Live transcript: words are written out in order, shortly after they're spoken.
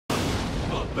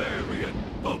Barbarian,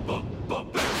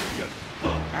 barbarian,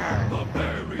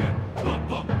 barbarian,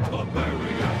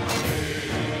 barbarian. Hey,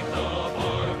 the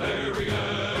barbarian,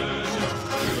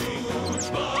 huge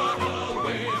but a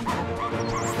win.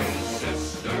 Three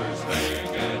sisters,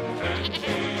 Meg and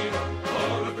Candy,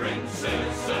 for a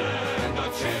princess and a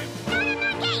chimp.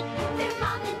 Their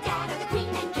mom and dad are the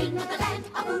queen and king of the land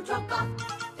of Udrogoth.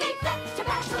 They've left to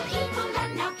battle evil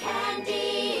and now Candy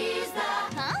is the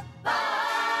boss.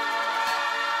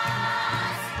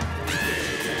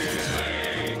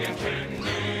 Meg and Candy,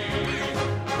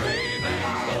 brave and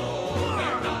bold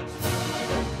they're not.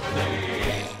 They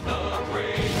ain't the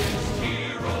greatest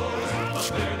heroes, but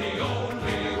they're the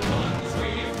only ones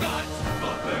we've got.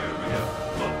 Barbarian,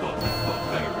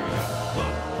 barbarian,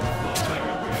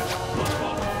 barbarian,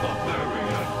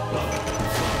 barbarian.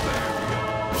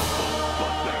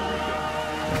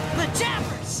 The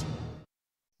Jabbers!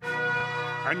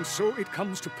 And so it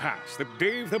comes to pass that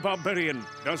Dave the Barbarian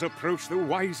does approach the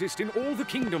wisest in all the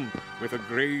kingdom with a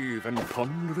grave and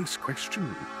ponderous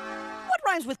question. What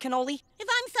rhymes with cannoli? If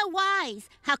I'm so wise,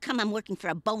 how come I'm working for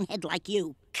a bonehead like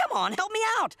you? Come on, help me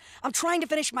out. I'm trying to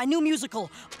finish my new musical,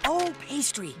 Oh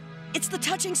Pastry. It's the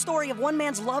touching story of one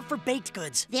man's love for baked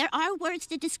goods. There are words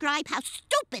to describe how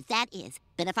stupid that is.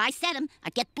 But if I said them,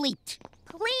 I'd get bleeped.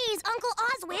 Please, Uncle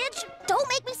Oswidge, don't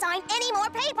make me sign any more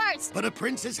papers. But a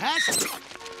princess has to.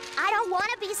 I don't want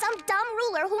to be some dumb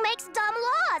ruler who makes dumb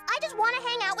laws. I just want to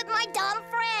hang out with my dumb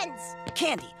friends.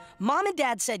 Candy, Mom and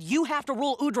Dad said you have to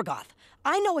rule Udrogoth.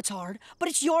 I know it's hard, but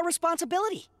it's your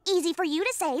responsibility. Easy for you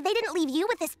to say. They didn't leave you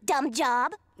with this dumb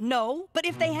job. No, but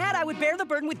if they had, I would bear the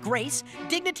burden with grace,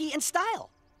 dignity, and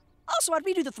style. Also, I'd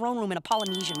redo the throne room in a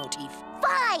Polynesian motif.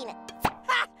 Fine.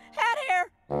 Ha! Hat hair!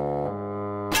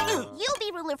 You'll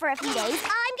be ruler for a few days.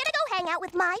 I'm gonna go hang out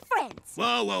with my friends.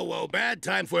 Whoa, whoa, whoa. Bad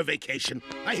time for a vacation.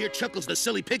 I hear Chuckles the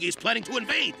silly piggy is planning to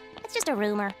invade. It's just a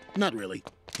rumor. Not really.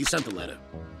 He sent a letter.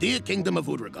 Dear Kingdom of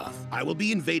Udrogoth, I will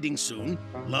be invading soon.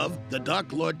 Love, the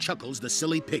Dark Lord Chuckles the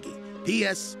silly piggy.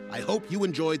 P.S. I hope you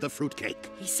enjoy the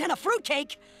fruitcake. He sent a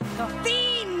fruitcake? The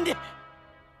fiend!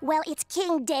 Well, it's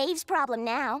King Dave's problem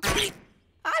now.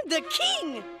 I'm the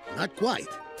king! Not quite.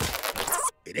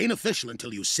 It ain't official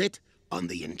until you sit on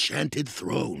the enchanted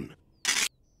throne.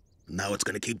 Now it's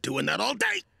gonna keep doing that all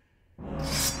day.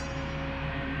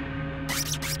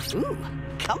 Ooh,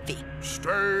 comfy.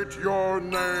 State your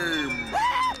name.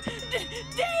 Ah!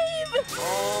 Dave!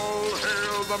 All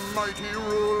hail the mighty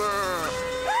ruler.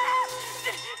 Ah!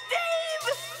 Dave!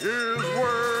 His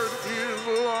word is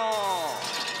law.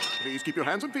 Please keep your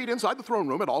hands and feet inside the throne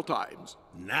room at all times.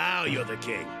 Now you're the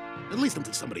king. At least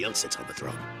until somebody else sits on the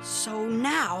throne. So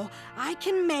now I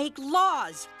can make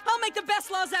laws. I'll make the best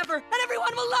laws ever, and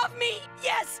everyone will love me.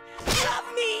 Yes, love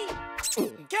me.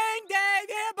 King Dave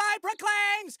hereby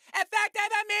proclaims,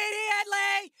 effective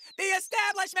immediately, the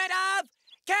establishment of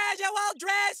Casual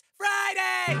Dress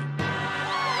Friday!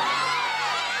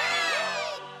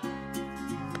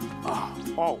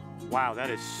 Oh, wow, that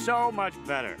is so much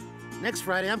better. Next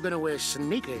Friday, I'm gonna wear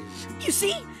sneakers. You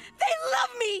see? They love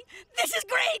me. This is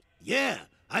great. Yeah,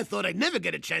 I thought I'd never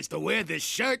get a chance to wear this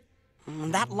shirt.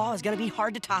 That law is gonna be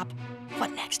hard to top.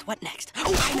 What next? What next?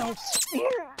 Oh, I know.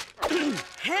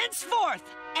 Henceforth,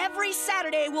 every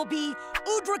Saturday will be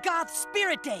Udrogoth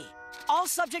Spirit Day. All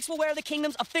subjects will wear the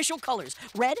kingdom's official colors.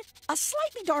 Red, a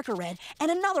slightly darker red,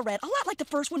 and another red, a lot like the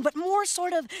first one, but more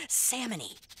sort of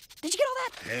salmon-y. Did you get all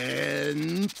that?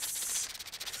 Henceforth.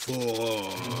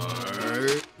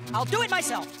 I'll do it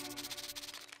myself.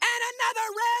 And another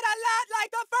red a lot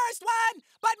like the first one,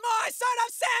 but more sort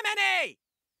of salmon-y!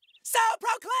 So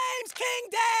proclaims King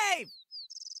Dave!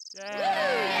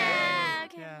 Yeah,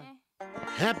 okay.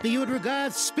 Happy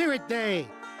Udrogoth Spirit Day.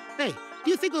 Hey, do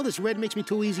you think all this red makes me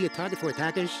too easy a target for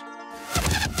attackers?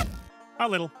 A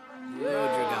little.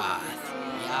 Udrogoth.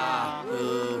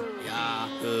 Yahoo.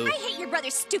 Yahoo. I hate your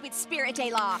brother's stupid Spirit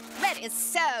Day law. Red is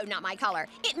so not my color.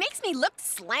 It makes me look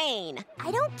slain.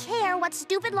 I don't care what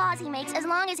stupid laws he makes as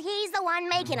long as he's the one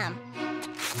making them.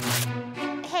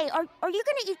 Hey, are you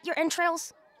gonna eat your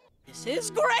entrails? This is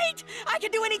great! I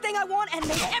can do anything I want and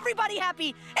make everybody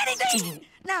happy. Anything!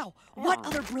 Now, what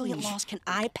other brilliant laws can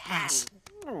I pass?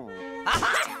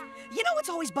 Aha! You know what's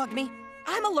always bugged me?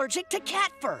 I'm allergic to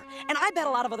cat fur, and I bet a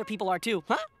lot of other people are too,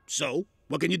 huh? So,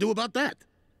 what can you do about that?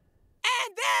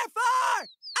 And therefore,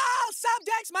 all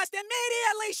subjects must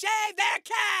immediately shave their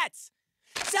cats!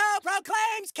 So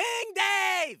proclaims King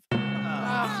Dave!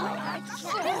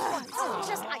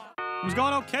 It was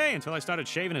going okay until I started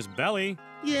shaving his belly.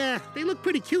 Yeah, they look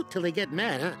pretty cute till they get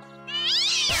mad, huh?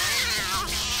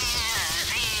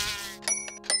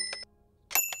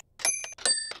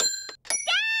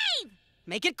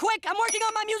 Make it quick. I'm working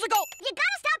on my musical. You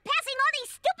gotta stop passing all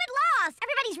these stupid laws.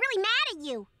 Everybody's really mad at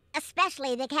you,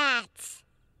 especially the cats.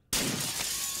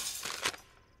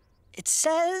 It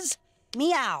says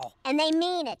meow. And they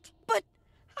mean it. But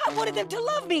I wanted them to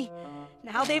love me.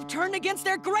 Now they've turned against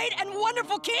their great and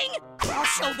wonderful king. I'll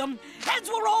show them. Heads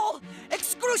will roll.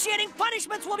 Excruciating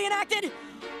punishments will be enacted.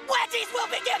 Wedgies will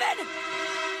be given.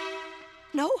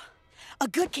 No, a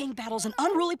good king battles an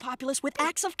unruly populace with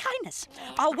acts of kindness.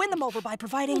 I'll win them over by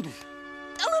providing a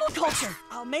little culture.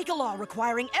 I'll make a law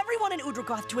requiring everyone in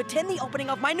Udrgoth to attend the opening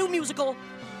of my new musical,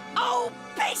 Oh,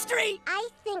 Pastry! I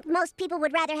think most people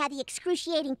would rather have the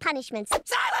excruciating punishments.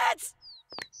 Silence!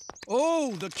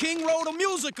 Oh, the king wrote a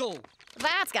musical.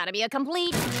 That's gotta be a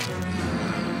complete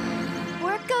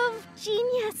work of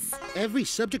genius. Every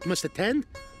subject must attend,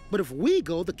 but if we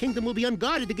go, the kingdom will be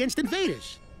unguarded against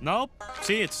invaders. Nope.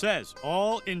 See, it says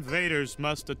all invaders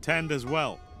must attend as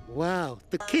well. Wow,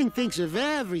 the king thinks of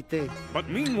everything. But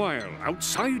meanwhile,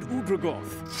 outside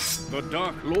Udrgoth, the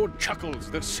Dark Lord Chuckles,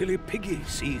 the silly piggy,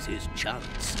 sees his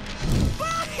chance.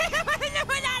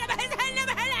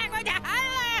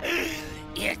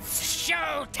 It's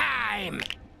showtime.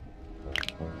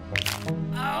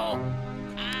 Oh.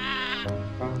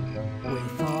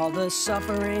 With all the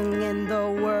suffering in the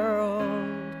world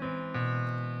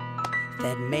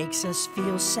that makes us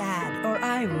feel sad or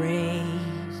irate,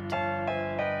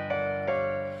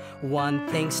 one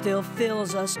thing still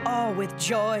fills us all with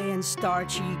joy and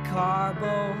starchy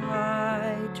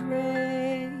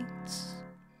carbohydrates.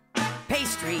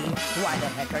 Pastry, why the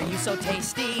heck are you so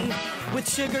tasty? With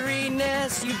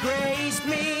sugariness you graced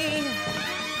me.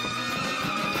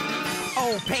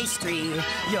 Oh, pastry,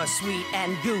 you're sweet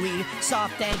and gooey,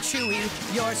 soft and chewy.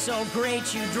 You're so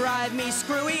great you drive me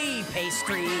screwy.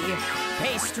 Pastry,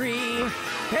 pastry,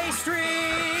 pastry.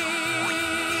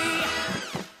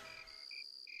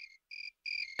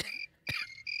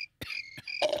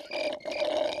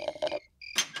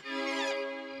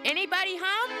 Anybody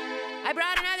home? I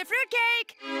brought another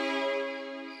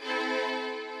fruitcake.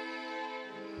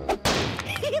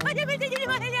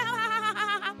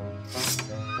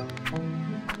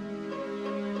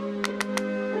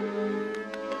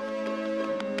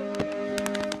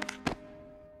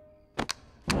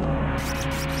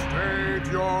 State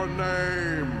your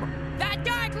name. The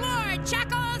Dark Lord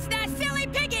Chuckles, the silly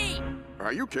piggy.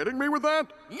 Are you kidding me with that?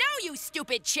 No, you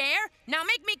stupid chair. Now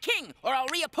make me king, or I'll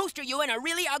reupholster you in a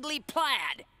really ugly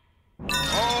plaid.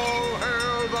 All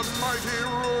hail the mighty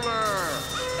ruler.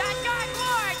 The Dark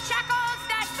Lord Chuckles,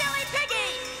 the silly piggy.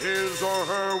 His or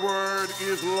her word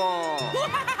is law.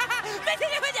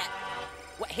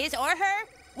 What, his or her?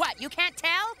 What, you can't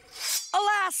tell?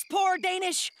 Alas, poor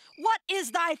Danish, what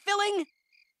is thy filling?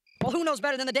 Well, who knows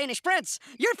better than the Danish prince?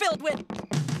 You're filled with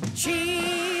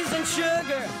cheese and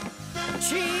sugar,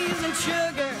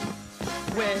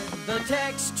 with the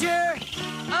texture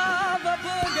of a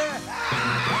booger.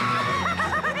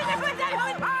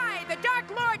 I, the Dark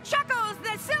Lord Chuckles,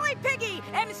 the silly piggy,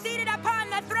 am seated upon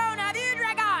the throne of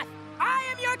Udrgoth. I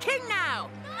am your king now.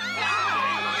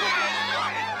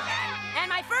 And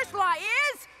my first law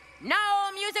is no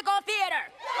musical theater.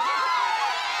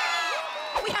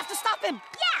 We have to stop him.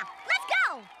 Yeah, let's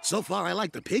go. So far, I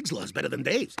like the pig's laws better than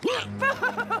Dave's.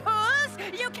 Fools,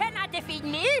 you cannot defeat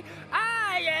me.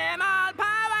 I am all powerful.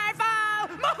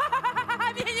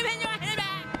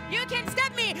 You can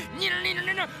stop me.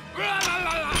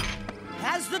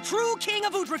 As the true king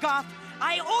of Udrgoth,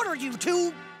 I order you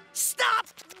to stop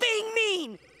being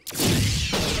mean.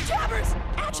 Jabbers!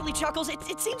 Actually, Chuckles,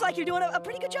 it seems like you're doing a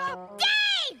pretty good job.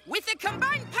 Dave! With the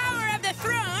combined power of the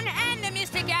throne and the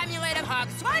mystic amulet of Hog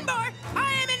Swanbor,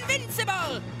 I am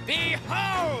invincible.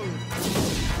 Behold!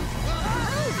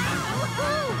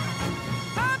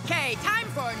 Okay, time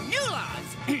for new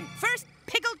laws. First,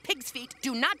 pickled pig's feet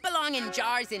do not belong in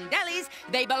jars in delis.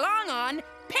 They belong on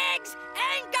pigs'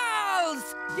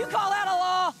 ankles. You call that a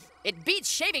law? It beats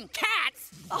shaving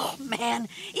cats. Oh, man.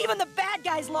 Even the bad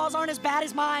guys' laws aren't as bad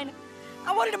as mine.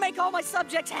 I wanted to make all my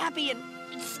subjects happy, and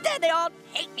instead they all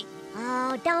hate me.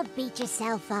 Oh, don't beat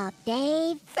yourself up,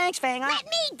 Dave. Thanks, Fang. Let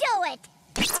me do it.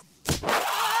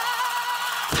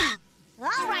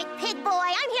 All right, pig boy,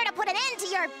 I'm here to put an end to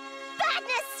your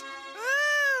badness.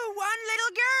 Ooh, one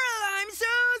little girl. I'm so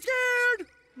scared.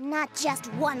 Not just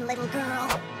one little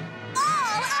girl.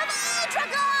 All of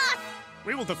Udrgoth!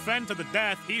 We will defend to the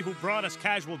death he who brought us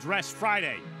casual dress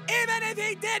Friday. Even if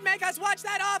he did make us watch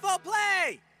that awful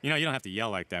play. You know, you don't have to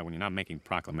yell like that when you're not making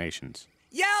proclamations.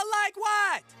 Yell like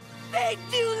what? They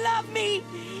do love me.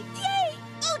 Yay!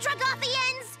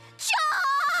 Udrgothians,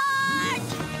 charge!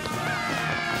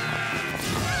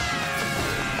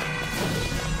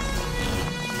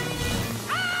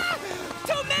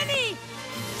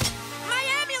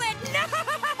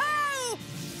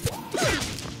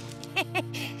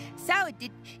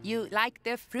 You like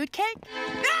the fruitcake?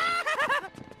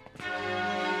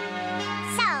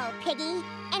 So, Piggy,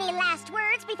 any last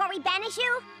words before we banish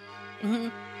you?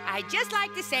 I'd just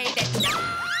like to say that...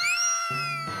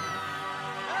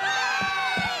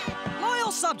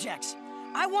 Loyal subjects,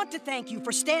 I want to thank you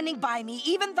for standing by me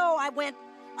even though I went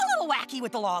a little wacky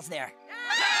with the laws there.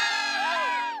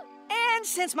 And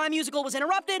since my musical was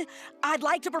interrupted, I'd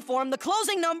like to perform the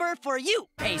closing number for you.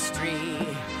 Pastry,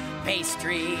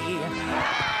 pastry.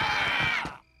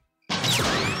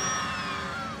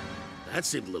 That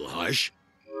seemed a little harsh.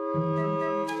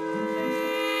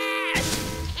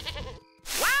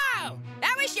 Wow!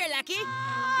 That was sure lucky.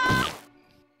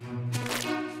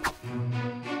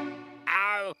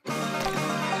 Ow!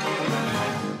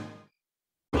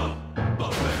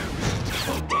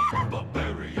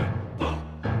 Barbarian.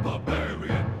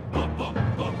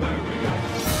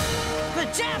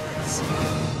 Pajamas!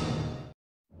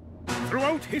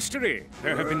 Throughout history,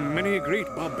 there have been many great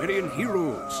barbarian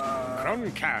heroes.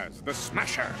 Kronkaz, the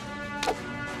Smasher.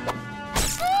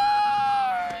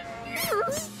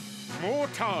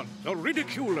 Mortan, the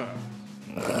Ridiculer.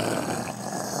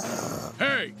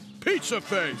 Hey, pizza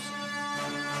face!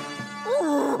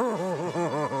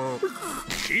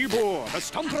 Shibor, the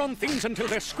stomper on things until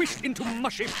they're squished into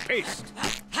mushy paste.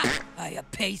 Are you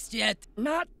paste yet?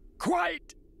 Not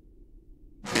quite.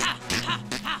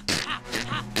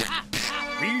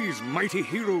 These mighty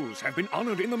heroes have been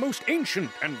honored in the most ancient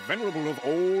and venerable of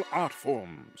all art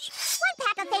forms. One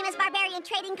pack of famous barbarian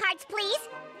trading cards, please.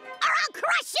 Or I'll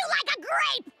crush you like a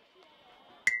grape!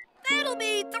 That'll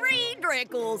be 3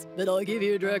 Dreckles. But I'll give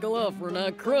you a Dreckle off for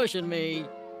not crushing me.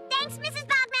 Thanks, Mrs.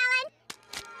 Bogmelon.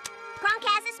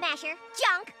 Kronkaz the Smasher,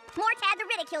 junk. Mortad the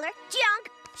Ridiculer,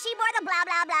 junk. Shibor the blah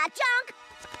blah blah, junk.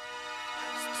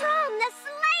 Strom the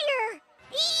Slayer,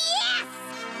 yes!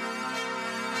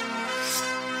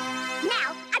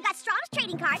 Now, I've got Strom's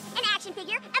trading card, an action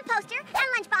figure, and poster, and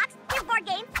lunchbox, his board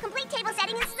game, complete table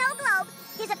setting, and snow globe,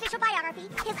 his official biography,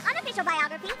 his unofficial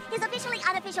biography, his officially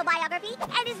unofficial biography,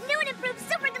 and his new and improved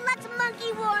super deluxe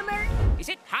monkey warmer. Is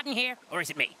it hot in here, or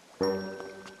is it me?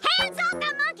 Hands off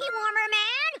the monkey warmer,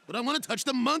 man! But I want to touch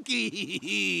the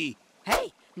monkey.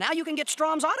 Hey, now you can get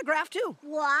Strom's autograph, too.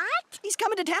 What? He's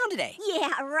coming to town today.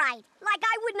 Yeah, right. Like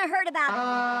I wouldn't have heard about it.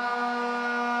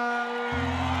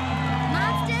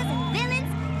 Monsters and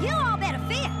villains, you all better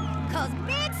fear, 'cause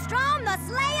Big Strom the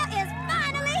Slayer is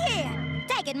finally here.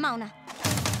 Take it, Mona.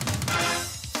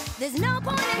 There's no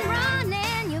point in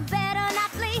running, you better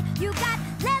not flee. You got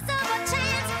less of a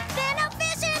chance than a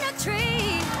fish in a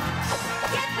tree.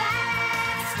 Get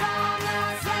back, Strom the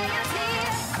Slayer's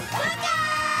here. Look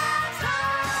out,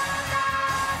 Strom the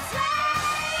Slayer!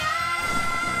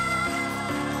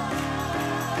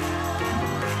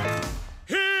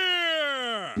 Here!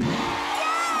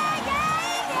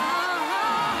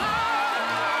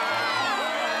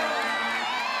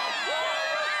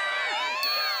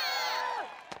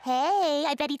 Hey,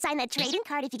 I bet he'd sign that trading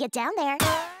card if you get down there.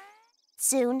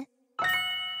 Soon.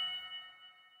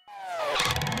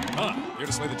 Here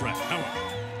to slay the dragon. How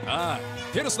are you?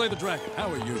 Here to slay the dragon.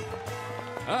 How are you?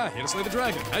 Here to slay the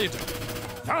dragon. How you doing?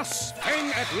 Thus,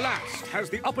 Fang at last has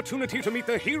the opportunity to meet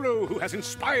the hero who has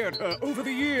inspired her over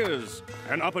the years.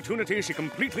 An opportunity she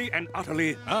completely and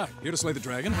utterly... Here to slay the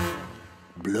dragon.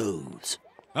 Blows.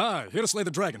 Here to slay the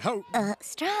dragon. How...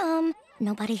 Strom,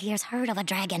 nobody here's heard of a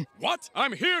dragon. What?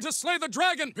 I'm here to slay the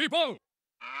dragon, people!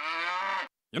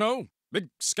 You know, big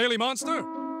scaly monster.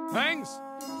 Fangs,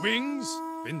 wings,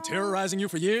 been terrorizing you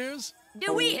for years.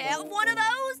 Do we have one of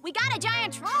those? We got a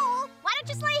giant troll. Why don't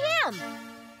you slay him?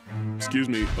 Excuse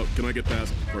me. Oh, can I get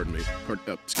past? Pardon me.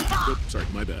 Excuse me. Oh, sorry,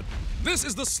 my bad. This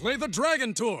is the Slay the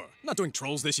Dragon tour. Not doing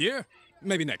trolls this year.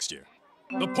 Maybe next year.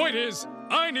 The point is,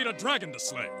 I need a dragon to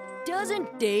slay.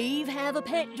 Doesn't Dave have a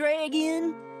pet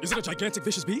dragon? Is it a gigantic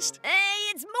vicious beast? Hey,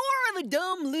 it's more of a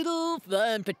dumb little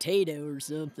flying potato or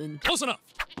something. Close enough.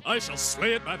 I shall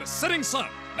slay it by the setting sun.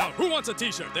 Now, who wants a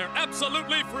t-shirt? They're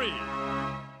absolutely free.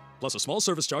 Plus a small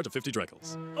service charge of 50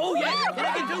 Dreckles. Oh, yeah. Can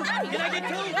I get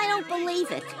two? I don't believe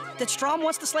it. That Strom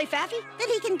wants to slay Faffy? That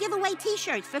he can give away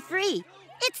t-shirts for free.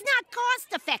 It's not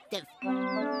cost-effective.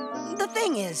 The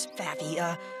thing is, Faffy,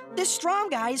 this Strom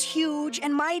guy is huge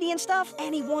and mighty and stuff,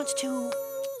 and he wants to,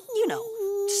 you know,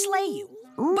 slay you.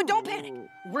 But don't panic.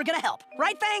 We're gonna help.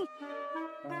 Right, Fang?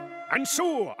 And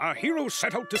so, our heroes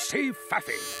set out to save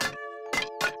Faffy.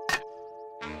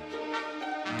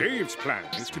 Dave's plan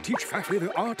is to teach Faffy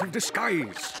the art of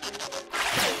disguise.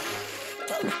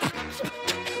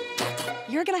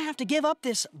 You're gonna have to give up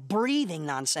this breathing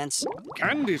nonsense.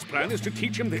 Candy's plan is to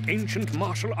teach him the ancient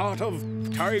martial art of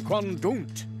Taekwondo.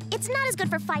 It's It's not as good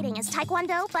for fighting as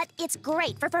Taekwondo, but it's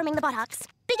great for firming the buttocks.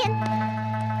 Begin.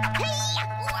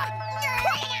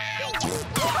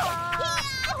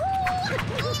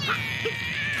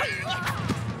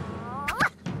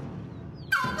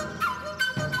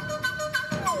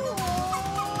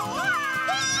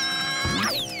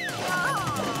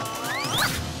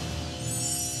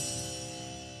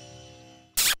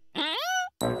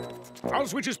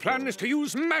 Oswich's plan is to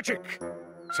use magic.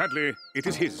 Sadly, it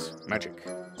is his magic.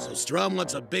 So Strom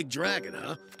wants a big dragon,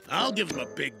 huh? I'll give him a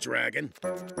big dragon.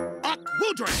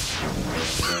 Woo-Drag!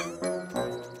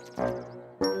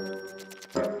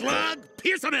 Glug,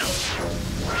 pierce him out!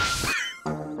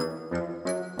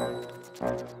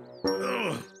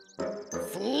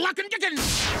 Fluckin'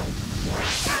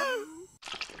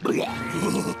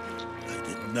 I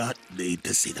did not need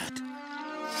to see that.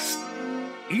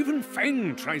 Even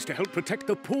Fang tries to help protect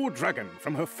the poor dragon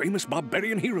from her famous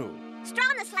barbarian hero.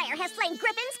 Strom the Slayer has slain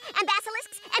griffins and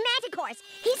basilisks and manticores.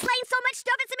 He's slain so much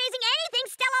stuff it's amazing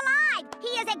anything's still alive.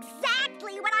 He is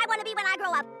exactly what I want to be when I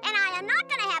grow up. And I am not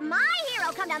going to have my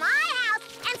hero come to my house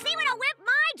and see what a whip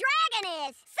my dragon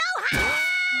is. So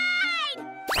hide!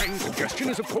 Fang's suggestion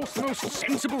is, of course, the most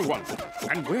sensible one.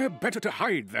 And where better to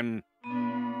hide than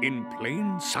in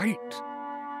plain sight?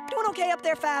 Doing okay up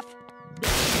there, Faf?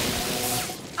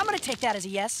 I'm gonna take that as a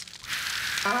yes.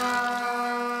 Strom's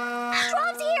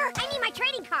here! I need my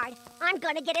trading card. I'm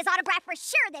gonna get his autograph for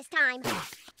sure this time.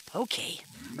 Okay.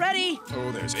 Ready?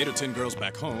 Oh, there's 8 or 10 girls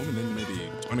back home, and then maybe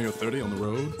 20 or 30 on the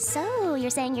road. So, you're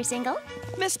saying you're single?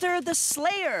 Mr. the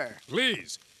Slayer.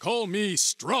 Please, call me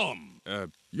Strom.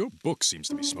 Your book seems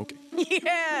to be smoking.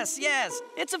 Yes, yes.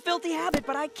 It's a filthy habit,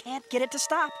 but I can't get it to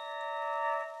stop.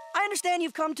 I understand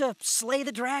you've come to slay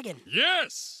the dragon.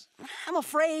 Yes! I'm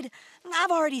afraid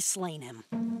I've already slain him.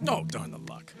 Oh, darn the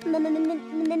luck.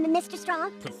 Mr.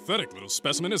 Strom? Pathetic little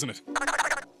specimen, isn't it? Who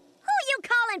you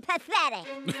calling pathetic?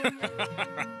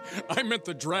 I meant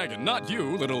the dragon, not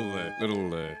you, little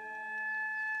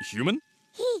human?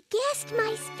 He guessed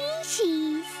my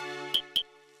species.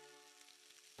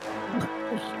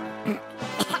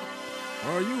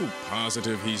 Are you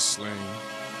positive he's slain?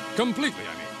 Completely,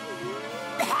 I mean.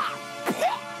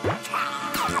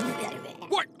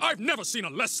 What? I've never seen a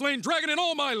less slain dragon in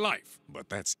all my life. But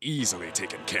that's easily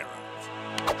taken care of.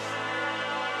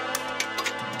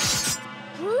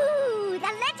 Ooh,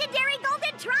 the legendary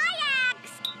golden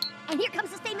triaxe! And here comes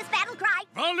his famous battle cry.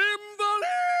 Valim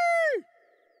Vali!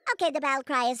 Okay, the battle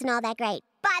cry isn't all that great,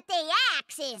 but the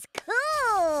axe is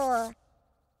cool!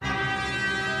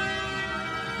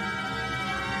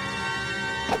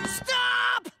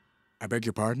 Stop! I beg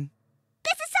your pardon?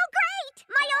 This is so great!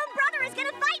 My own brother is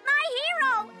gonna fight my hero!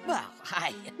 Well,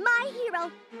 My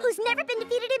hero, who's never been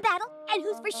defeated in battle, and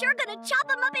who's for sure gonna chop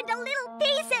him up into little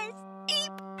pieces!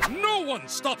 Eep! No one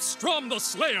stops Strom the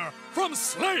Slayer from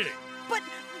slaying! But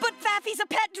Faffy's a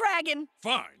pet dragon!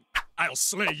 Fine. I'll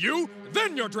slay you,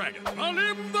 then your dragon.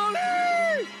 Valim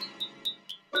Vali!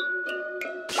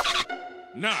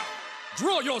 Now,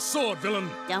 draw your sword, villain!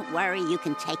 Don't worry, you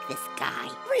can take this guy.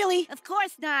 Really? Of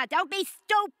course not. Don't be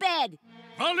stupid.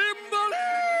 Valim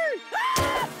Vali!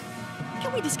 Ah!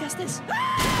 Can we discuss this?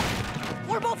 Ah!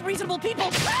 We're both reasonable people.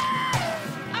 Ah!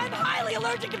 I'm highly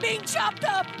allergic to being chopped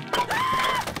up.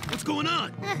 Ah! What's going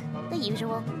on? The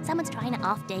usual. Someone's trying to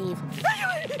off Dave.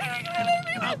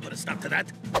 I'll put a stop to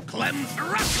that. Clem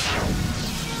thrust!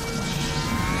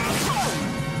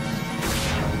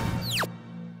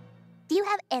 Do you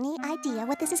have any idea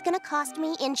what this is gonna cost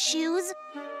me in shoes?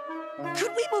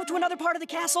 Could we move to another part of the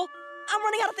castle? I'm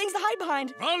running out of things to hide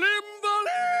behind. Valim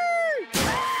Vali!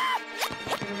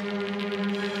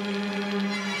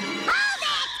 Hold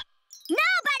it!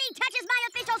 Nobody touches my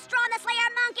official Strom the Slayer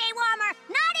monkey warmer!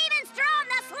 Not even Strom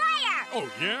the Slayer! Oh,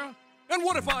 yeah? And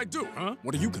what if I do, huh?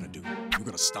 What are you gonna do? You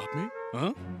gonna stop me?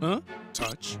 Huh? Huh?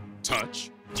 Touch,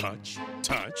 touch, touch,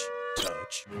 touch,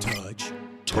 touch, touch,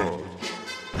 touch,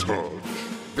 touch.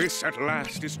 This at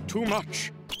last is too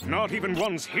much. Not even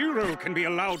one's hero can be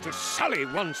allowed to sully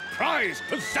one's prized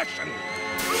possession.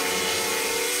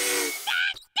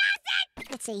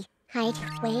 Let's see. Height,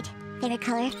 weight, favorite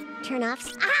color,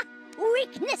 turn-offs. Ah!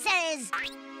 Weaknesses!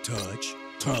 Touch,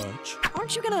 touch.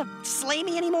 Aren't you gonna slay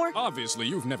me anymore? Obviously,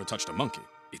 you've never touched a monkey.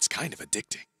 It's kind of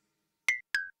addicting.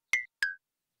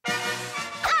 All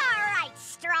right,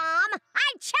 Strom.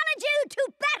 I challenge you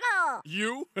to battle!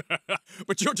 You?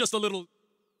 But you're just a little...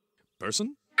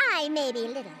 person? I may be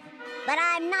little, but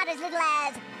I'm not as little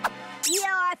as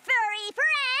your furry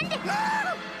friend!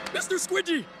 Mr.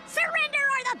 Squidgy! Surrender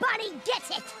or the bunny gets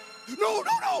it! No,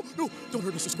 no, no! No, don't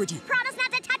hurt Mr. Squidgy. Promise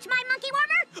not to touch my monkey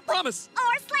warmer? Promise!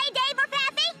 Or slay Dave or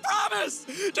Pappy? Promise!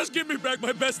 Just give me back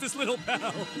my bestest little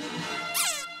pal.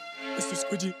 Mr.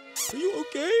 Squidgy, are you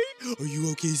okay? Are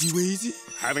you okay, Weezy?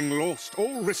 Having lost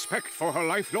all respect for her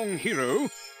lifelong hero,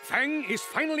 Fang is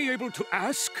finally able to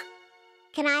ask...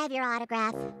 Can I have your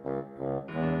autograph?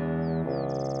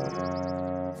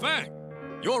 Fang,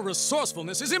 your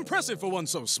resourcefulness is impressive for one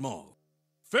so small.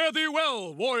 Fare thee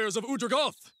well, warriors of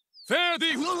Udragoth. Fare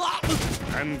thee...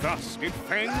 And thus did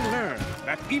Fang learn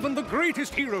that even the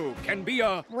greatest hero can be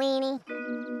a... Weenie.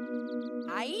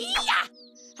 Hi-ya!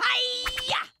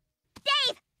 Hi-ya!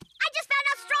 Dave! I just found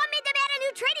out Straw made the man a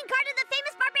new trading card of the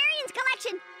famous Barbarians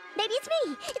collection. Maybe it's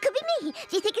me. It could be me.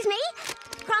 Do you think it's me?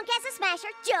 Kronk as a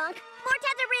smasher, junk.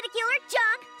 Mortad the ridiculer,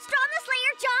 junk. Straw the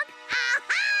slayer, junk.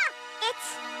 Aha! It's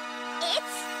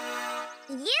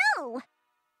you!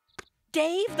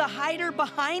 Dave, the hider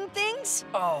behind things?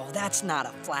 Oh, that's not a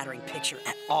flattering picture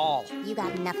at all. You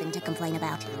got nothing to complain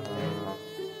about.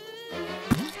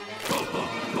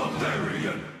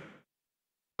 Barbarian.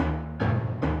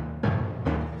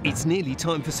 It's nearly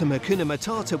time for some Hakuna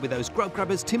Matata with those grub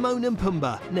grabbers Timon and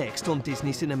Pumbaa, next on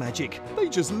Disney Cinemagic. They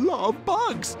just love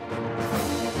bugs.